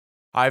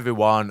Hi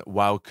everyone,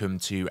 welcome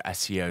to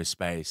SEO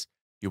Space.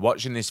 You're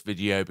watching this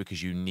video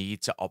because you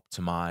need to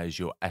optimize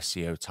your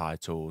SEO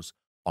titles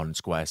on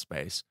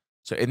Squarespace.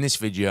 So in this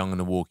video, I'm going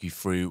to walk you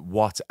through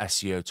what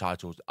SEO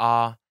titles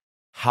are,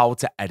 how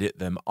to edit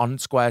them on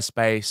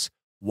Squarespace,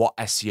 what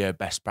SEO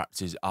best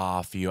practices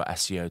are for your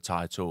SEO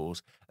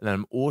titles. And then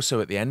I'm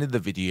also at the end of the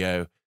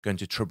video going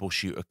to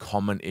troubleshoot a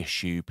common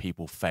issue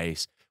people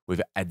face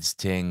with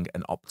editing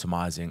and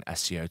optimizing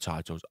SEO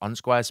titles on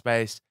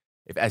Squarespace.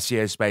 If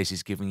SEOSpace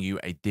is giving you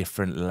a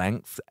different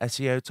length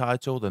SEO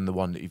title than the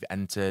one that you've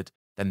entered,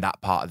 then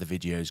that part of the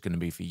video is going to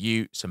be for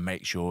you. So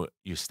make sure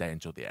you stay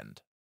until the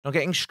end. Now,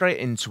 getting straight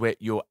into it,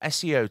 your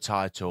SEO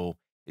title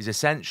is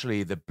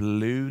essentially the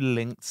blue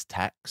linked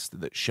text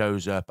that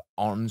shows up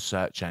on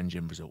search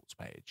engine results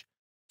page.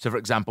 So for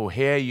example,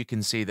 here you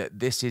can see that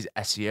this is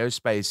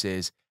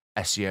SEOSpace's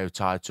SEO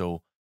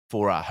title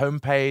for our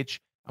homepage,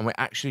 and we're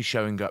actually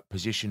showing up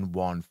position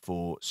 1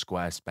 for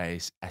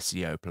Squarespace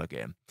SEO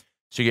plugin.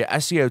 So your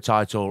SEO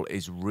title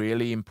is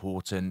really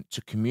important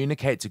to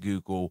communicate to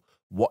Google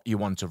what you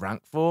want to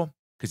rank for,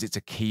 because it's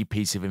a key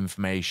piece of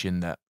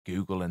information that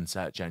Google and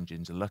search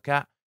engines look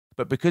at.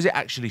 But because it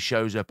actually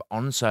shows up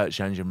on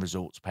search engine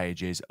results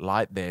pages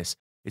like this,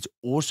 it's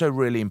also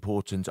really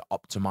important to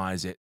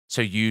optimize it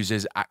so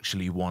users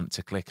actually want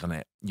to click on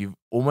it. You've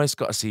almost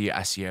got to see your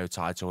SEO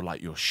title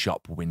like your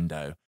shop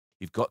window.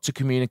 You've got to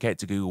communicate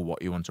to Google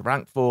what you want to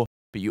rank for,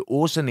 but you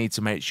also need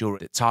to make sure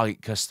that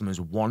target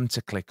customers want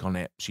to click on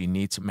it. So you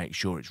need to make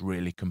sure it's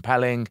really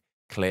compelling,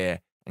 clear,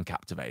 and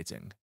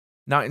captivating.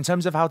 Now, in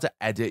terms of how to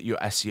edit your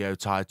SEO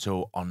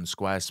title on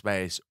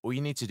Squarespace, all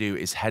you need to do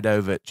is head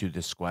over to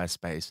the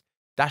Squarespace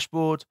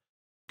dashboard,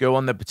 go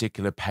on the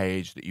particular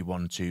page that you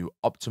want to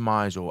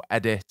optimize or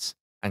edit,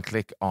 and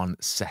click on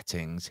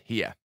settings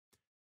here.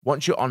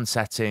 Once you're on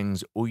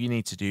settings, all you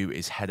need to do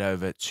is head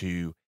over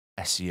to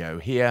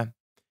SEO here.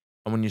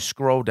 And when you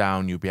scroll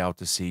down, you'll be able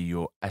to see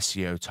your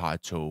SEO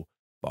title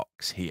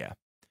box here.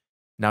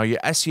 Now, your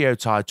SEO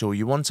title,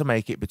 you want to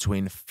make it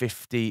between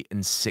 50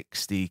 and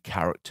 60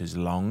 characters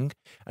long.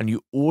 And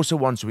you also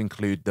want to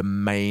include the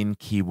main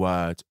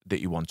keyword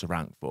that you want to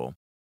rank for.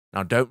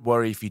 Now, don't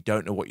worry if you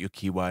don't know what your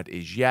keyword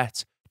is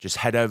yet. Just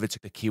head over to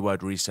the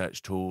keyword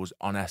research tools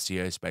on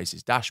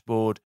SEOSpace's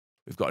dashboard.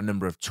 We've got a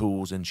number of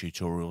tools and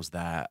tutorials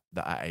there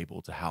that are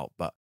able to help.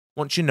 But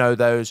once you know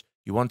those,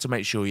 you want to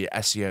make sure your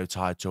SEO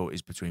title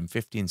is between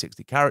 50 and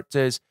 60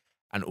 characters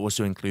and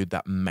also include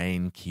that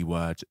main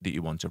keyword that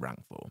you want to rank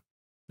for.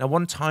 Now,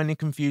 one tiny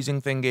confusing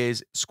thing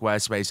is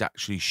Squarespace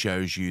actually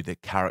shows you the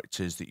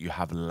characters that you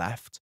have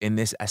left in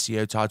this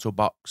SEO title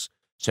box.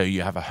 So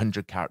you have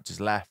 100 characters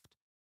left.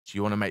 So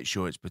you want to make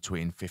sure it's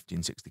between 50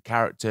 and 60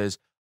 characters,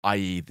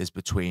 i.e. there's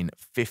between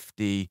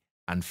 50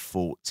 and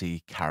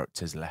 40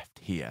 characters left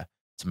here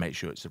to make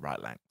sure it's the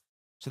right length.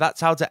 So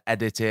that's how to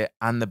edit it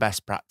and the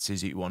best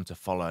practices that you want to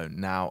follow.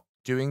 Now,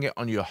 doing it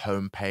on your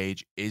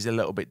homepage is a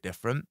little bit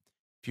different.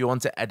 If you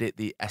want to edit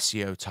the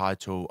SEO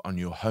title on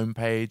your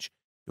homepage,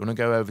 you want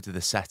to go over to the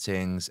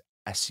settings,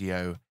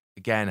 SEO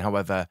again.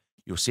 However,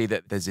 you'll see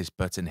that there's this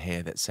button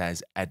here that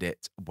says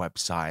edit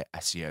website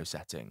SEO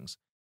settings.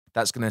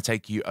 That's going to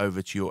take you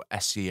over to your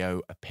SEO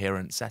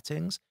appearance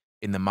settings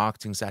in the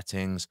marketing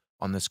settings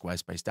on the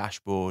Squarespace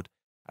dashboard.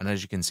 And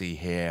as you can see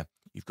here,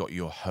 you've got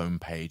your home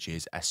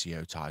page's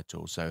SEO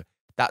title. So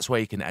that's where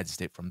you can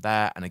edit it from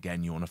there. And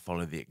again, you want to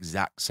follow the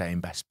exact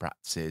same best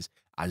practices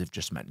as I've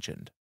just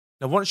mentioned.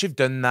 Now, once you've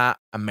done that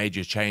and made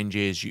your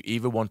changes, you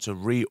either want to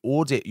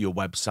re-audit your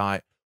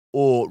website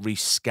or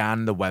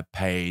rescan the web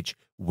page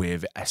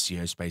with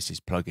SEOSpace's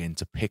plugin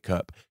to pick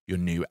up your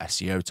new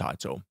SEO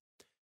title.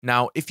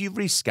 Now, if you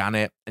rescan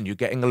it and you're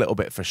getting a little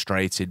bit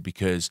frustrated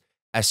because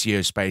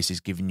SEOSpace is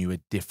giving you a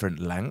different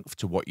length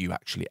to what you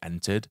actually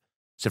entered.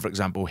 So for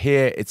example,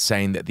 here it's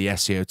saying that the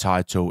SEO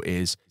title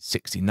is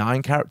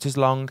 69 characters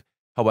long.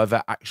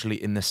 However,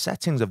 actually in the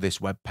settings of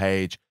this web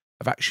page,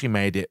 I've actually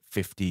made it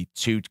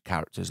 52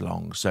 characters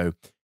long. So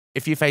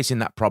if you're facing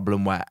that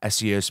problem where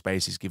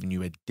SEOSpace is giving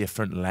you a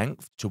different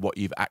length to what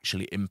you've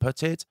actually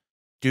inputted,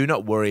 do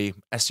not worry.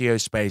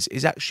 SEOSpace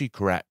is actually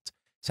correct.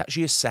 It's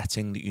actually a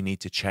setting that you need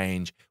to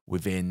change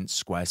within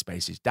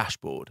Squarespace's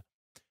dashboard.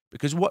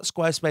 Because what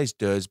Squarespace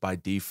does by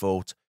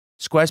default,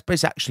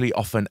 Squarespace actually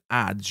often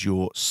adds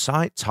your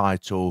site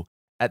title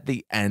at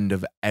the end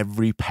of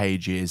every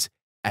page's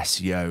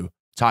SEO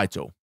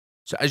title.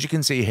 So as you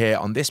can see here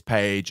on this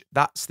page,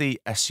 that's the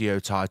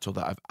SEO title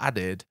that I've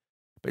added,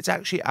 but it's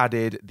actually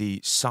added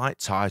the site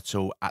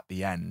title at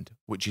the end,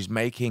 which is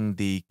making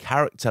the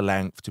character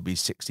length to be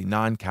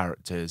 69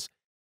 characters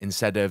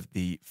instead of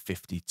the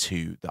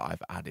 52 that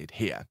I've added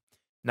here.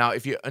 Now,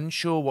 if you're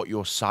unsure what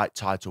your site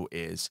title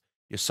is,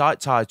 your site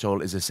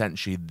title is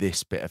essentially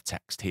this bit of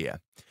text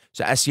here.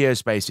 So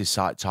SEOSpace's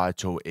site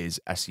title is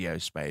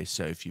SEOSpace.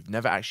 So if you've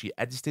never actually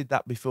edited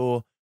that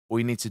before, all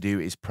you need to do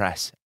is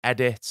press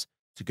edit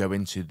to go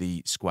into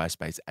the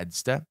Squarespace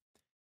editor,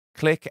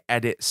 click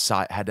edit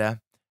site header.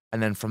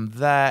 And then from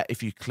there,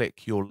 if you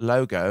click your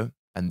logo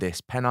and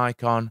this pen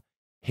icon,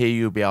 here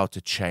you'll be able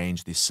to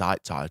change the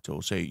site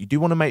title. So you do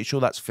want to make sure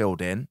that's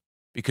filled in.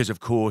 because of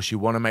course you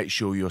want to make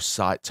sure your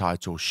site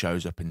title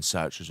shows up in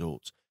search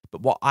results.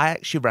 But what I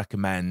actually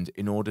recommend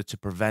in order to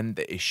prevent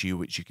the issue,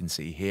 which you can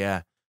see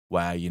here,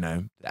 where,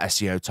 the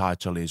SEO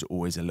title is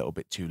always a little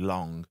bit too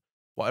long,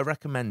 what I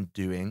recommend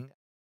doing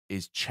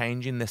is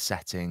changing the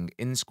setting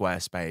in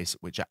Squarespace,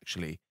 which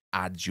actually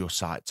adds your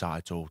site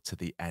title to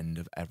the end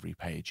of every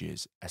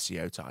page's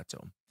SEO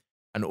title.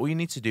 And all you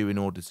need to do in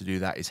order to do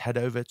that is head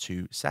over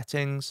to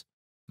settings,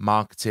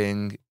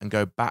 marketing, and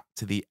go back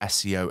to the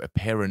SEO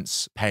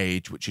appearance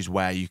page, which is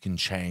where you can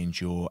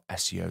change your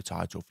SEO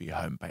title for your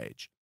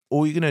homepage.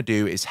 All you're going to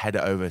do is head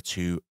over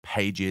to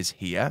pages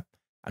here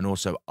and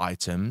also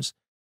items.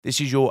 This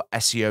is your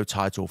SEO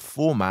title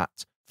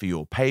format for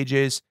your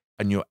pages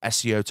and your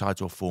SEO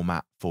title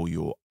format for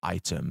your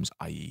items,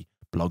 i.e.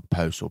 blog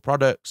posts or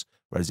products,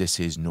 whereas this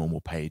is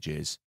normal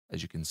pages,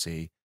 as you can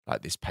see,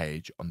 like this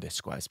page on this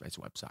Squarespace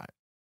website.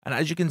 And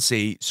as you can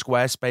see,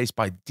 Squarespace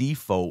by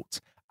default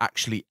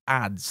actually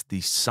adds the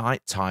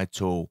site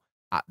title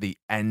at the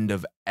end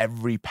of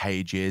every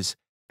page's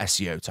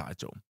SEO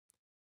title.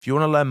 If you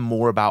want to learn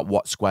more about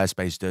what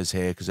Squarespace does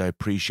here, because I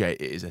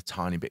appreciate it is a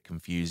tiny bit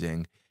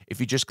confusing,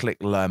 if you just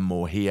click learn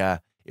more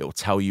here, it will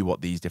tell you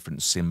what these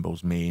different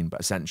symbols mean. But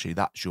essentially,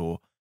 that's your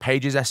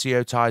page's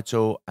SEO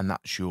title and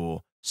that's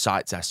your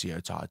site's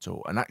SEO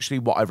title. And actually,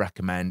 what I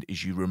recommend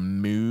is you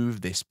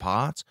remove this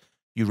part.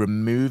 You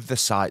remove the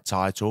site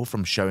title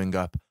from showing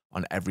up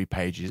on every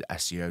page's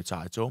SEO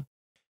title,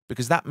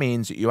 because that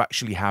means that you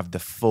actually have the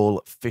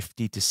full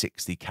 50 to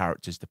 60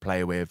 characters to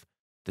play with.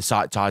 The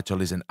site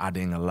title isn't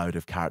adding a load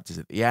of characters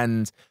at the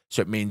end.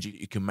 So it means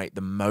you can make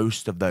the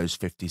most of those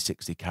 50,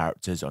 60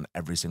 characters on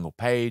every single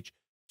page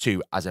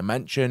to, as I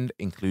mentioned,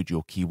 include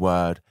your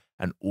keyword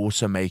and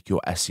also make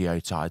your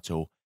SEO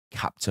title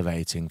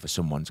captivating for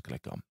someone to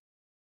click on.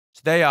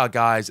 So there you are,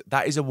 guys.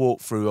 That is a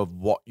walkthrough of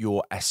what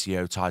your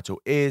SEO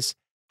title is,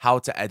 how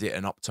to edit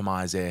and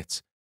optimize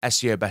it,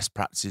 SEO best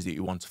practices that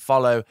you want to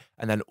follow,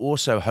 and then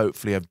also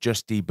hopefully I've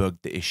just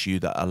debugged the issue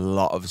that a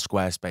lot of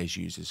Squarespace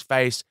users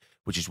face,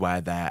 which is where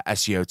their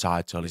SEO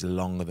title is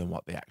longer than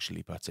what they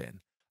actually put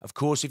in. Of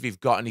course, if you've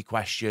got any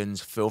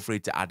questions, feel free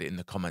to add it in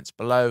the comments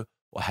below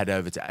or head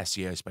over to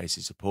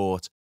SEOSpace's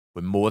support.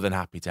 We're more than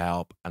happy to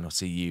help, and I'll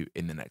see you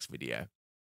in the next video.